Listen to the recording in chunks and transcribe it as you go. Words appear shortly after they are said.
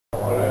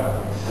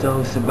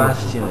So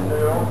Sebastian,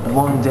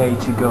 one day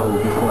to go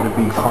before the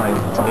big final.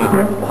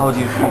 How do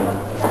you feel?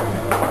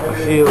 I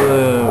feel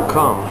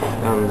calm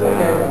and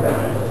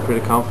pretty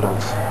confident.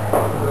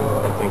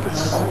 I think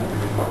it's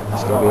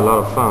going to be a lot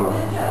of fun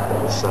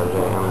this Saturday,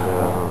 and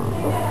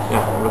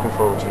yeah, I'm looking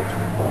forward to it.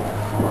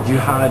 You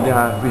had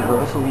a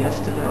rehearsal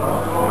yesterday.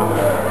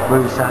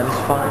 Were you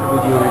satisfied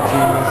with your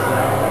routine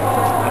yesterday?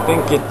 I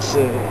think it's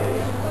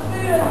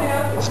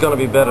going to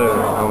be better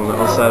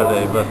on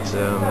Saturday, but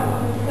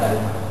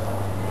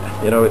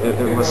you know,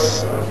 it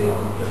was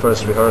the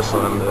first rehearsal,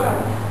 and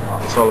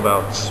it's all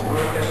about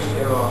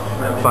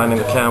finding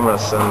the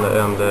cameras and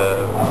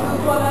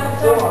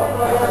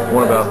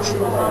more about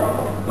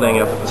laying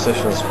out the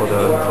positions for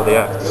the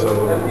act.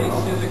 So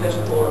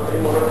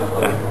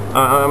yeah,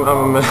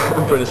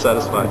 I'm pretty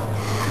satisfied.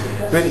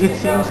 But it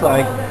seems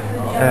like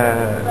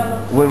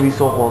when we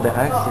saw all the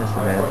acts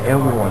yesterday,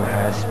 everyone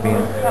has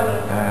been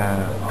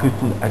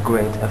putting a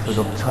great effort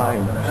of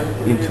time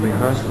into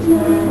rehearsal.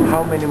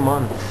 How many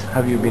months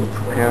have you been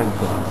preparing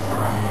for this?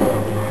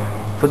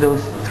 For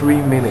those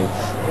 3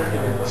 minutes?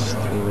 Just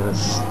 3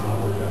 minutes.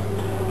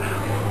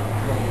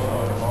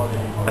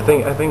 I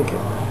think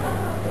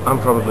I'm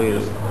probably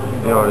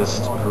the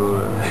artist who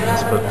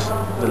has put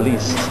the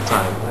least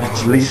time.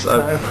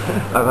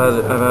 I've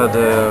had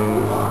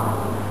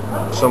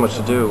so much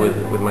to do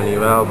with my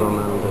new album,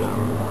 and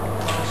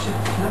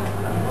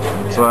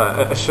so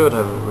I should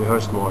have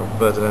rehearsed more,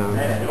 but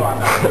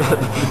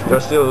there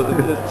are still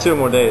 2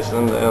 more days,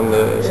 and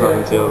it's not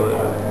until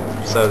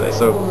Saturday,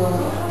 so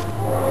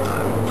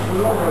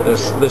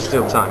there's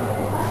still time.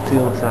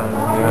 Still time,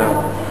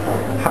 yeah.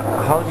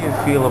 How do you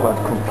feel about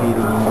competing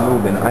in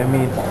Eurovision? I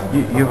mean,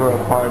 you were a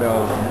part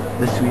of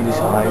the Swedish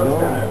Idol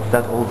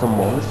that also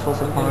Mollis was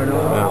a part of,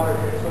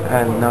 yeah.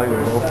 And now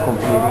you're both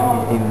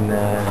competing in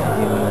the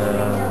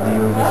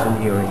Eurovision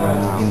here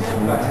in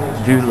Sweden.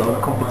 Do you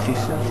love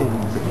competitions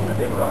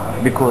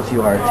because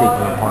you are taking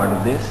a part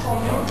of this?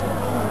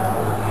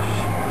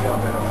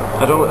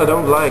 I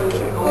don't like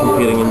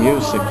competing in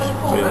music,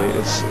 really.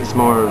 It's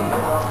more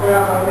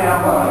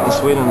in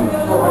Sweden.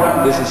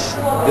 This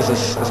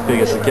is as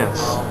big as it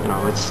gets. You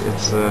know, it's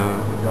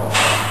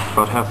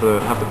about half the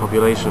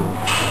population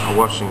are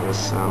watching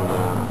this, and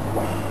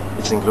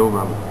it's in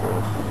Globen,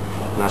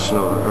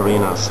 national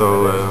arena.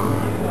 So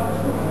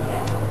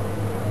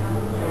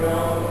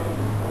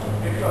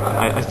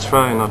I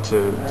try not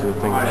to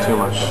think too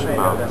much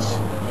about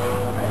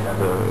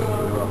the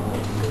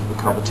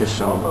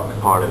competition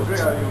part of it.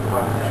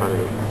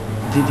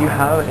 Did you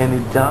have any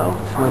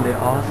doubts when they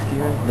asked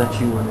you that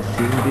you want to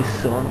sing this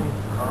song,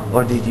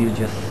 or did you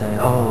just say,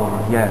 "Oh,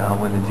 yeah, I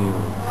want to do"?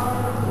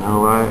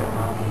 No,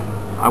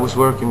 I was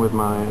working with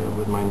my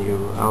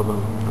new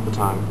album at the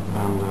time,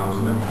 and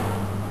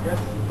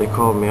they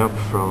called me up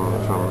from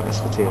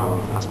SVT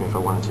and asked me if I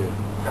wanted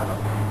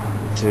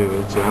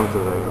to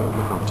enter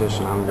the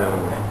competition, and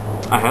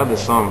I had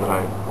this song that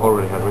I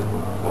already had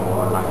written,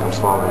 "Like I'm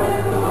Swallowing."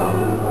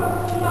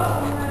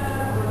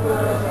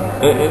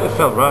 It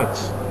felt right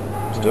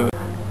to do it.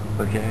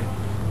 Okay.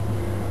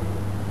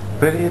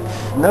 But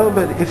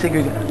it's a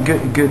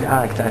good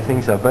act, I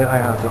think so. But I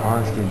have to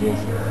ask you this: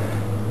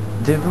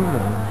 the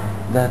woman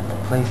that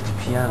plays the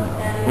piano,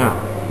 yeah,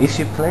 is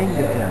she playing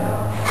the piano?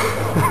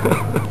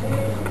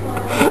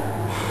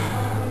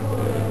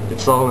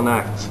 It's all an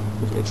act.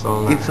 It's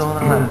all an act. It's all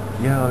an act.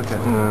 Yeah, okay.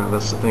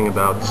 That's the thing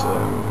about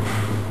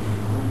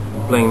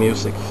playing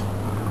music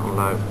on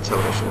live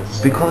television.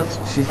 Because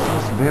she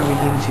seems very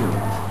into it.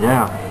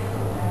 Yeah.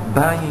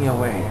 Banging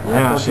away. Yeah, I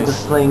thought she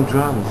was playing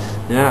drums.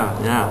 Yeah.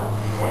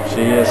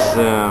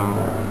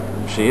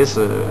 She is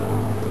a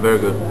very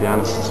good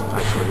pianist,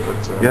 actually.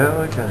 But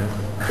yeah, okay.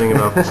 The thing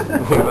about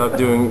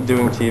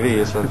doing TV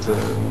is that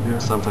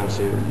sometimes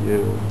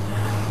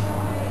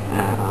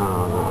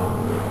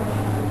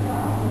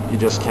you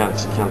just can't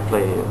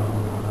play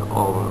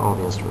all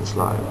the instruments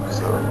live.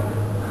 So,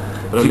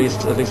 but at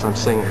least I'm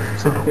singing.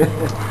 So.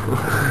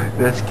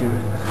 That's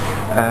good.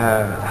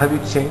 Have you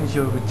changed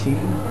your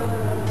routine?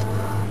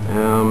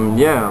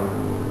 Yeah,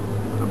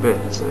 a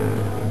bit,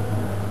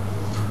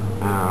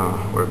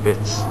 or a bit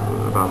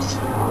about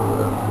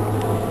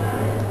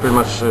pretty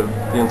much the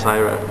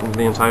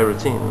entire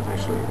routine,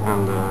 actually,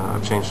 and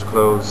I've changed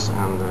clothes,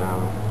 and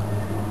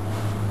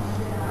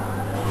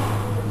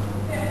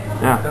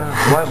yeah.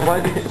 Why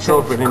did you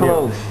change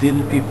clothes?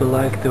 Didn't people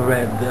like the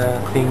red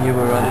thing you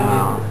were running in?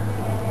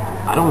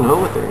 I don't know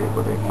what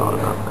they thought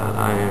about that.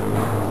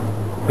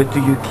 But do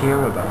you care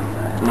about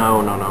that?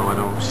 No,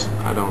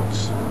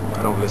 I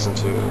don't listen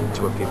to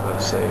what people have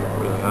to say,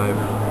 really.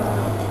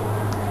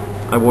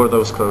 I wore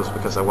those clothes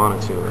because I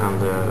wanted to,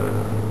 and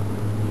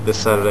this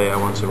Saturday I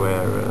want to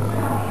wear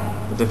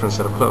a different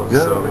set of clothes,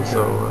 yeah,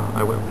 so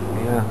I will.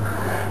 Yeah.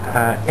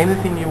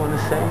 Anything you want to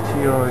say to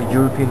your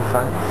European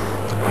fans?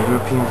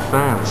 European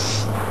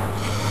fans?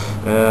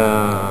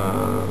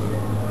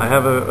 I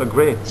have a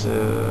great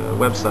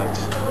website.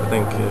 I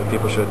think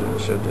people should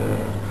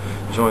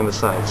join the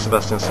site,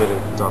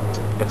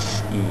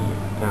 sebastiancity.se,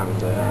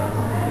 and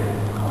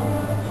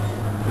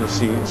we'll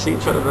see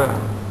each other there.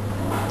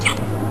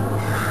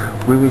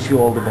 We wish you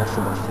all the best,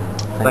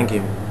 Sebastian. Thank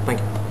you. Thank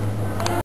you.